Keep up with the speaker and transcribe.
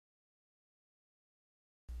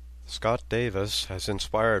Scott Davis has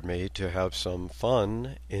inspired me to have some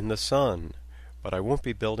fun in the sun, but I won't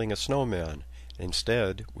be building a snowman.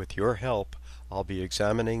 Instead, with your help, I'll be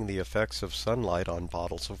examining the effects of sunlight on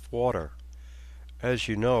bottles of water. As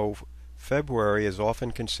you know, February is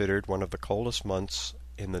often considered one of the coldest months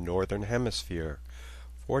in the northern hemisphere.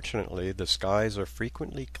 Fortunately, the skies are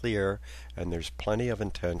frequently clear and there's plenty of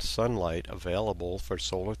intense sunlight available for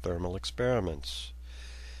solar thermal experiments.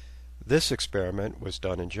 This experiment was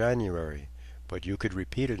done in January, but you could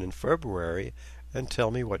repeat it in February and tell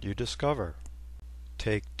me what you discover.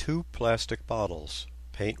 Take 2 plastic bottles,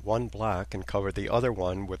 paint one black and cover the other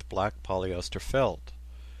one with black polyester felt.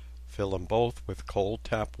 Fill them both with cold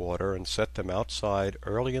tap water and set them outside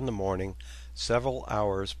early in the morning, several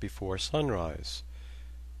hours before sunrise.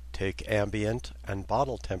 Take ambient and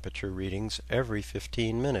bottle temperature readings every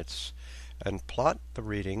 15 minutes and plot the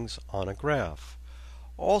readings on a graph.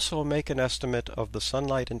 Also make an estimate of the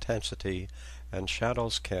sunlight intensity and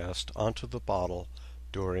shadows cast onto the bottle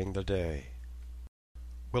during the day.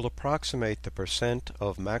 We'll approximate the percent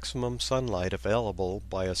of maximum sunlight available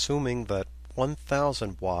by assuming that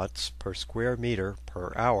 1,000 watts per square meter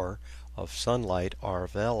per hour of sunlight are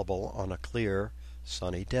available on a clear,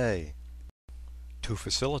 sunny day. To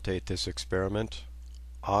facilitate this experiment,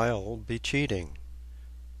 I'll be cheating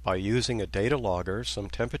by using a data logger, some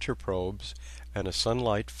temperature probes, and a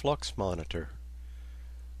sunlight flux monitor.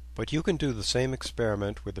 But you can do the same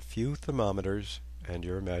experiment with a few thermometers and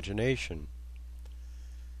your imagination.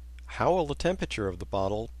 How will the temperature of the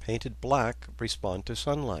bottle painted black respond to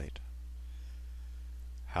sunlight?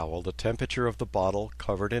 How will the temperature of the bottle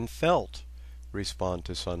covered in felt respond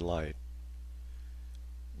to sunlight?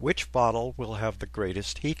 Which bottle will have the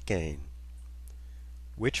greatest heat gain?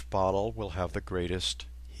 Which bottle will have the greatest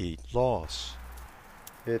heat loss?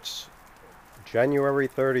 It's January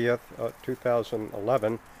 30th,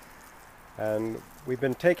 2011, and we've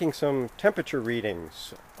been taking some temperature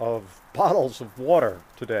readings of bottles of water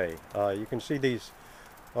today. You can see these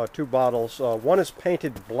 2 bottles. One is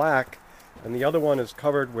painted black and the other one is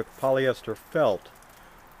covered with polyester felt.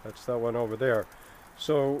 That's that one over there.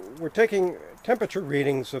 So we're taking temperature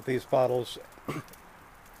readings of these bottles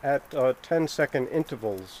at 10-second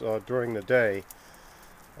intervals during the day.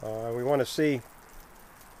 We want to see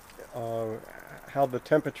how the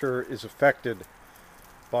temperature is affected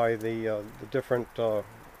by the different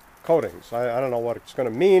coatings. I don't know what it's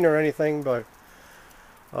going to mean or anything, but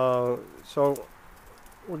so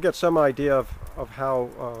we'll get some idea of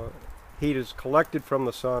how heat is collected from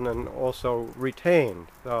the sun and also retained.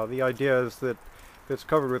 The idea is that if it's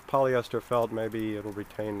covered with polyester felt, maybe it'll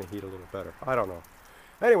retain the heat a little better. I don't know.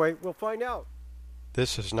 Anyway, we'll find out.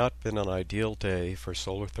 This has not been an ideal day for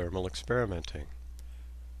solar thermal experimenting.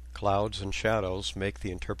 Clouds and shadows make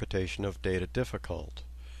the interpretation of data difficult.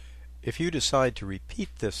 If you decide to repeat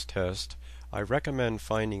this test, I recommend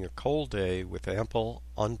finding a cold day with ample,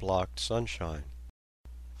 unblocked sunshine.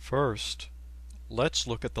 First, let's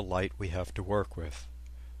look at the light we have to work with.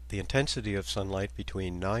 The intensity of sunlight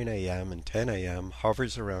between 9 a.m. and 10 a.m.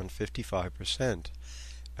 hovers around 55%,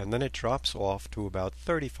 and then it drops off to about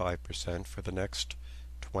 35% for the next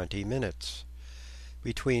 20 minutes.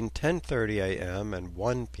 Between 10:30 a.m. and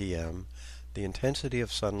 1 p.m., the intensity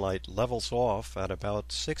of sunlight levels off at about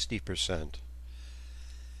 60%.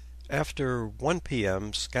 After 1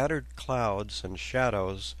 p.m., scattered clouds and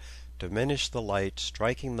shadows diminish the light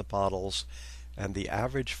striking the bottles, and the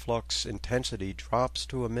average flux intensity drops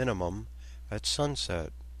to a minimum at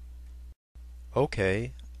sunset.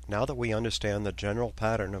 Okay, now that we understand the general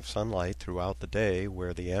pattern of sunlight throughout the day,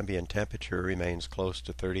 where the ambient temperature remains close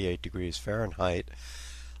to 38 degrees Fahrenheit,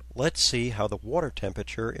 let's see how the water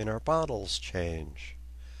temperature in our bottles change.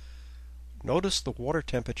 Notice the water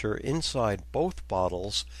temperature inside both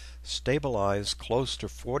bottles stabilize close to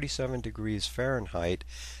 47 degrees Fahrenheit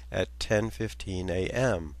at 10:15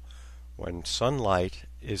 a.m. when sunlight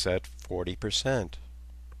is at 40%.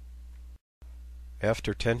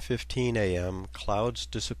 After 10:15 a.m., clouds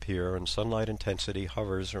disappear and sunlight intensity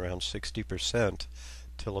hovers around 60%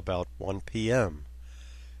 till about 1 p.m.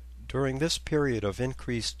 During this period of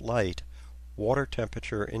increased light, water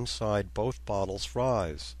temperature inside both bottles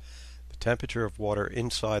rise. The temperature of water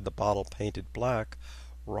inside the bottle painted black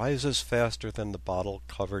rises faster than the bottle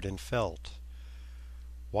covered in felt.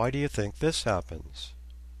 Why do you think this happens?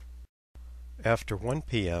 After 1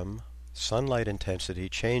 p.m., sunlight intensity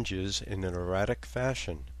changes in an erratic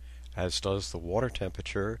fashion, as does the water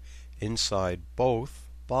temperature inside both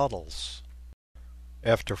bottles.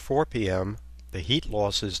 After 4 p.m., the heat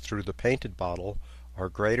losses through the painted bottle are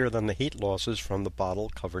greater than the heat losses from the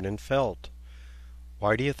bottle covered in felt.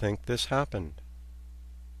 Why do you think this happened?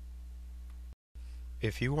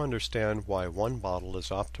 If you understand why one bottle is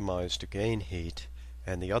optimized to gain heat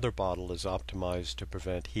and the other bottle is optimized to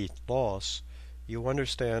prevent heat loss, you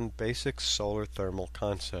understand basic solar thermal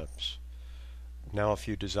concepts. Now if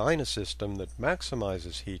you design a system that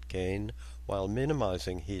maximizes heat gain while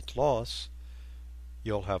minimizing heat loss,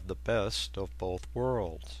 you'll have the best of both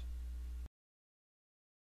worlds.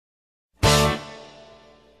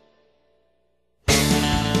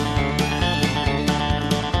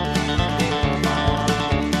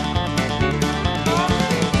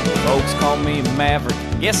 Folks call me a maverick,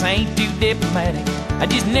 guess I ain't too diplomatic. I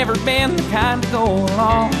just never been the kind to go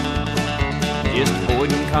along, just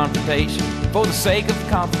avoiding confrontation for the sake of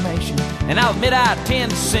confirmation. And I'll admit I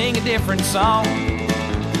tend to sing a different song.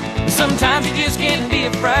 Sometimes you just can't be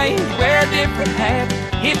afraid to wear a different hat.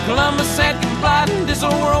 If Columbus had complied, this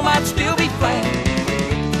whole world might still be flat.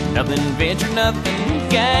 Nothing venture, nothing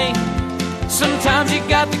gain. Sometimes you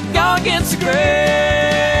got to go against the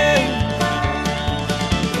grain.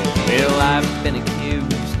 Well, I've been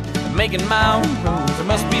accused of making my own rules. There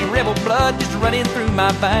must be rebel blood just running through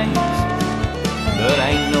my veins. But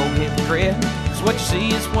I ain't no hypocrite, 'cause what you see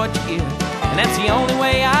is what you get, and that's the only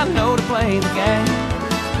way I know to play the game.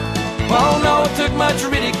 Oh no, it took much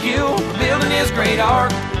ridicule for building this great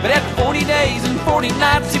art, but after 40 days and 40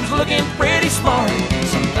 nights he was looking pretty smart.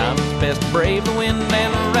 Sometimes it's best to brave the wind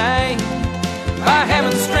and the rain by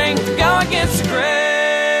having the strength to go against the grain.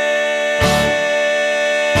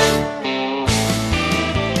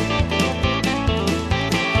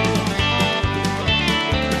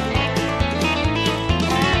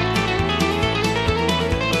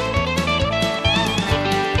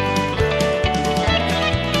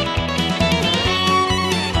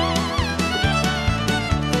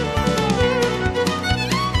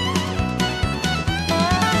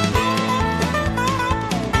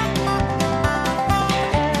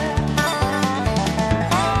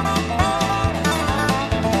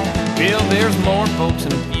 Well, there's more folks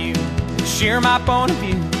than a few who share my point of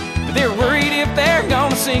view, but they're worried if they're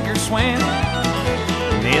gonna sink or swim.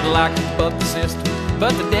 They'd like to buck the system,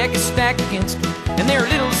 but the deck is stacked against them, and they're a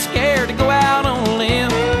little scared to go out on a limb.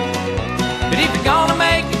 But if you're gonna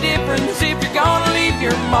make a difference, if you're gonna leave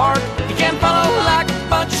your mark, you can't follow like a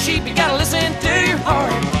bunch of sheep, you gotta listen to your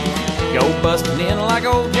heart. Go busting in like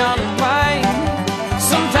old John Wayne.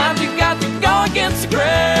 Sometimes you got to go against the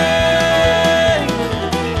grain.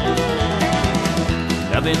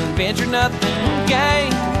 Nothing venture, nothing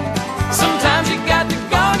gain. Sometimes